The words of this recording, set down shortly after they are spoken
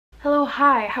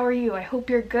hi, how are you? I hope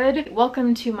you're good.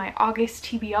 Welcome to my August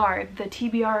TBR, the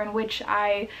TBR in which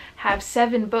I have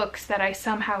 7 books that I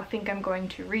somehow think I'm going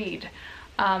to read.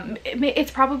 It's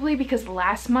probably because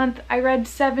last month I read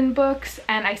 7 books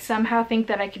and I somehow think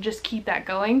that I could just keep that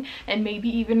going and maybe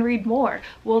even read more.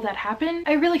 Will that happen?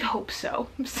 I really hope so.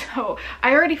 So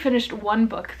I already finished 1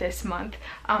 book this month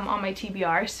on my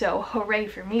TBR, so hooray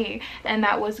for me. And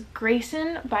that was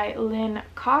Grayson by Lynne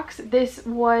Cox. This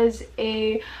was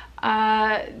a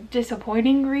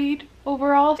disappointing read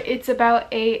overall. It's about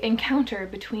a encounter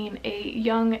between a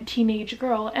young teenage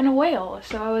girl and a whale,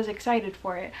 so I was excited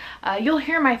for it. You'll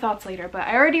hear my thoughts later, but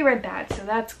I already read that, so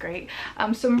that's great.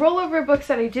 Some rollover books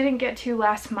that I didn't get to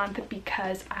last month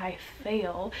because I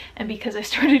fail and because I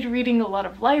started reading a lot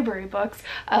of library books.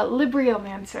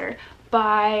 Libriomancer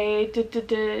by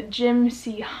Jim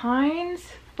C. Hines.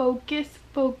 Focus,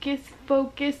 focus,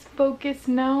 focus, focus.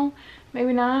 No,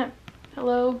 maybe not.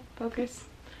 Hello, focus.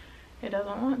 It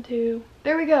doesn't want to.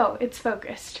 There we go, it's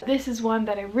focused. This is one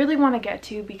that I really want to get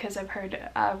to because I've heard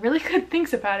really good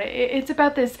things about it. It's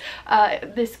about this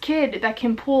this kid that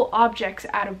can pull objects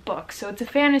out of books. So it's a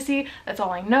fantasy, that's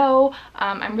all I know.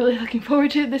 I'm really looking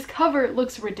forward to it. This cover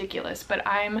looks ridiculous, but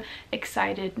I'm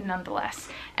excited nonetheless.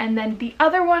 And then the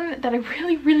other one that I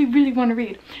really want to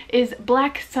read is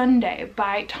Black Sunday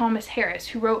by Thomas Harris,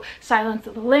 who wrote Silence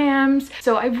of the Lambs.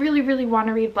 So I really want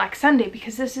to read Black Sunday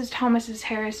because this is Thomas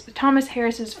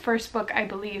Harris's first book, I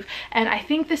believe, and I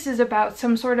think this is about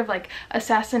some sort of like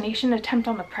assassination attempt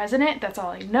on the president. That's all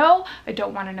I know. I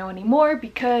don't want to know anymore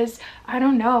because I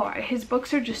don't know, his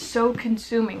books are just so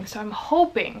consuming, so I'm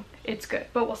hoping it's good,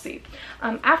 but we'll see.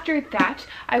 After that,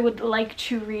 I would like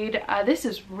to read, this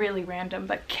is really random,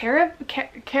 but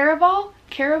Caraval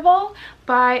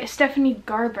by Stephanie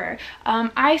Garber.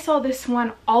 I saw this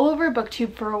one all over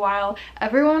BookTube for a while.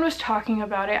 Everyone was talking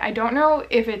about it. I don't know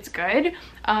if it's good.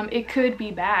 It could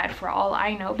be bad for all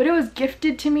I know, but it was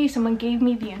gifted to me. Someone gave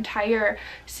me the entire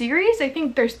series. I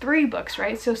think there's 3 books,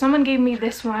 right? So someone gave me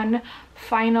this one,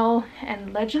 Final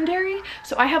and Legendary,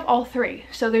 so I have all 3,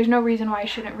 so there's no reason why I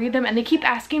shouldn't read them, and they keep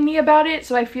asking me about it,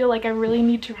 so I feel like I really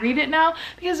need to read it now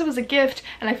because it was a gift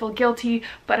and I feel guilty,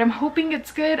 but I'm hoping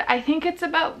it's good. I think it's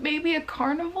about maybe a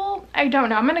carnival. I don't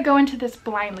know. I'm gonna go into this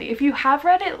blindly. If you have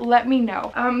read it, let me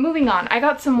know. Moving on, I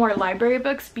got some more library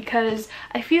books because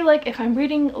I feel like if I'm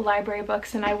reading library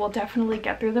books, then I will definitely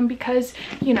get through them because,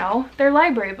 you know, they're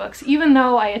library books. Even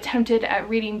though I attempted at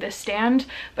reading The Stand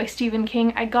by Stephen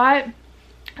King, I got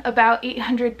about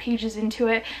 800 pages into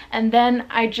it and then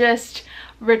I just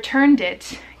returned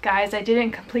it. Guys, I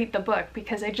didn't complete the book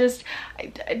because I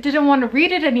didn't want to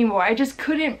read it anymore. I just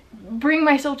couldn't bring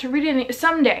myself to read it.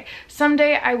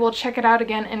 Someday I will check it out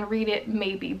again and read it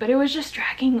maybe, but it was just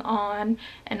dragging on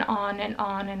and on and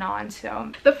on and on.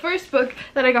 So the first book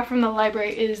that I got from the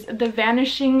library is The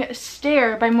Vanishing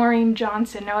Stair by Maureen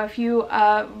Johnson. Now if you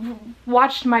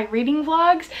watched my reading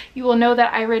vlogs, you will know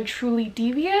that I read Truly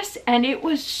Devious and it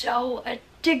was so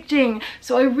addicting.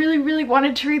 So I really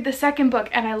wanted to read the second book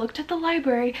and I looked at the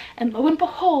library and lo and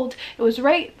behold, it was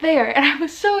right there and I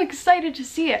was so excited to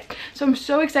see it. So I'm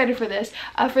so excited for this.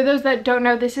 For those that don't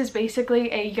know, this is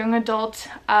basically a young adult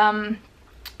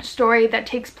story that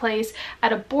takes place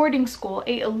at a boarding school,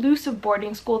 a elusive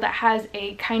boarding school that has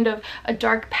a kind of a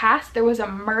dark past. There was a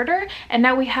murder and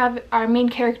now we have our main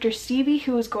character Stevie,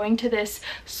 who is going to this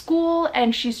school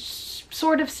and she's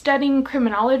sort of studying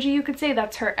criminology, you could say.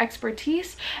 That's her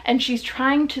expertise, and she's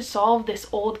trying to solve this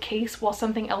old case while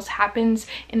something else happens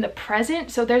in the present.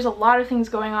 So there's a lot of things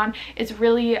going on. It's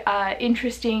really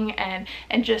interesting and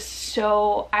just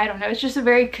so, I don't know, it's just a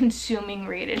very consuming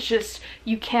read. It's just,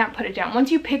 you can't put it down.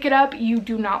 Once you pick it up, you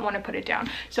do not want to put it down.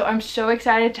 So I'm so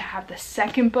excited to have the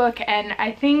second book, and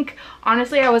I think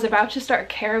honestly I was about to start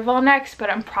Caraval next, but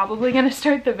I'm probably gonna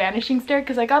start The Vanishing Stair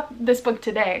because I got this book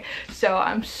today, so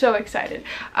I'm so excited.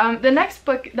 The next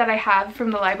book that I have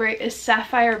from the library is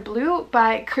Sapphire Blue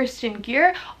by Kersten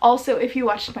Gier. Also, if you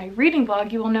watched my reading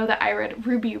vlog, you will know that I read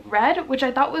Ruby Red, which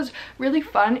I thought was really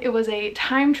fun. It was a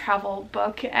time travel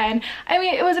book, and I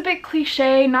mean, it was a bit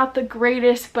cliche, not the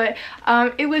greatest, but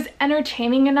it was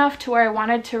entertaining enough to where I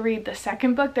wanted to read the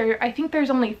second book. I think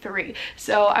there's only 3,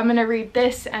 so I'm gonna read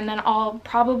this and then I'll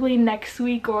probably next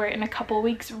week or in a couple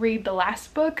weeks read the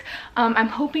last book. I'm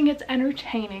hoping it's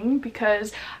entertaining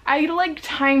because I like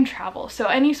time travel, so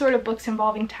any sort of books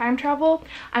involving time travel,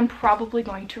 I'm probably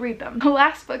going to read them. The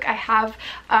last book I have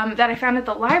that I found at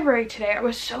the library today, I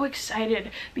was so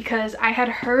excited because I had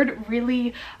heard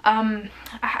really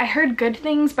I heard good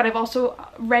things, but I've also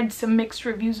read some mixed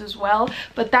reviews as well,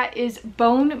 but that is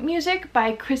Bone Music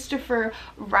by Christopher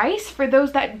Rice. For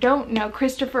those that don't know,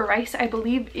 Christopher Rice, I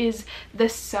believe, is the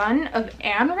son of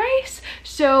Anne Rice.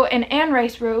 So, and Anne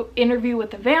Rice wrote Interview with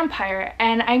the Vampire,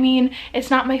 and I mean, it's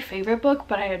not my favorite book,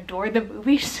 but I adore the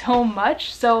movie so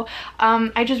much. So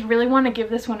I just really want to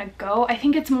give this one a go. I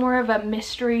think it's more of a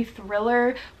mystery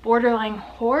thriller, borderline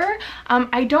horror.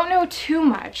 I don't know too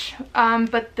much,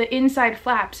 but the inside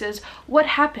flaps is what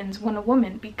happens when a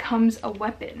woman becomes a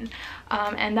weapon,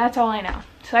 and that's all I know.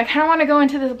 So I kind of want to go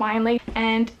into this blindly,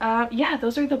 and yeah,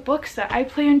 those are the books that I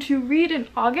plan to read in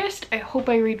August. I hope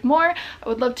I read more. I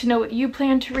would love to know what you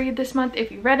plan to read this month.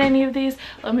 If you read any of these,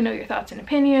 let me know your thoughts and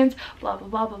opinions, blah blah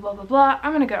blah blah blah blah blah.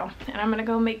 I'm gonna go, and I'm gonna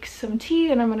go make some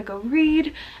tea, and I'm gonna go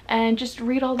read and just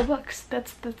read all the books.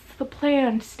 That's the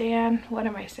plan, Stan. What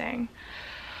am I saying?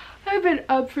 I've been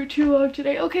up for too long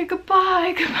today. Okay,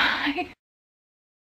 goodbye.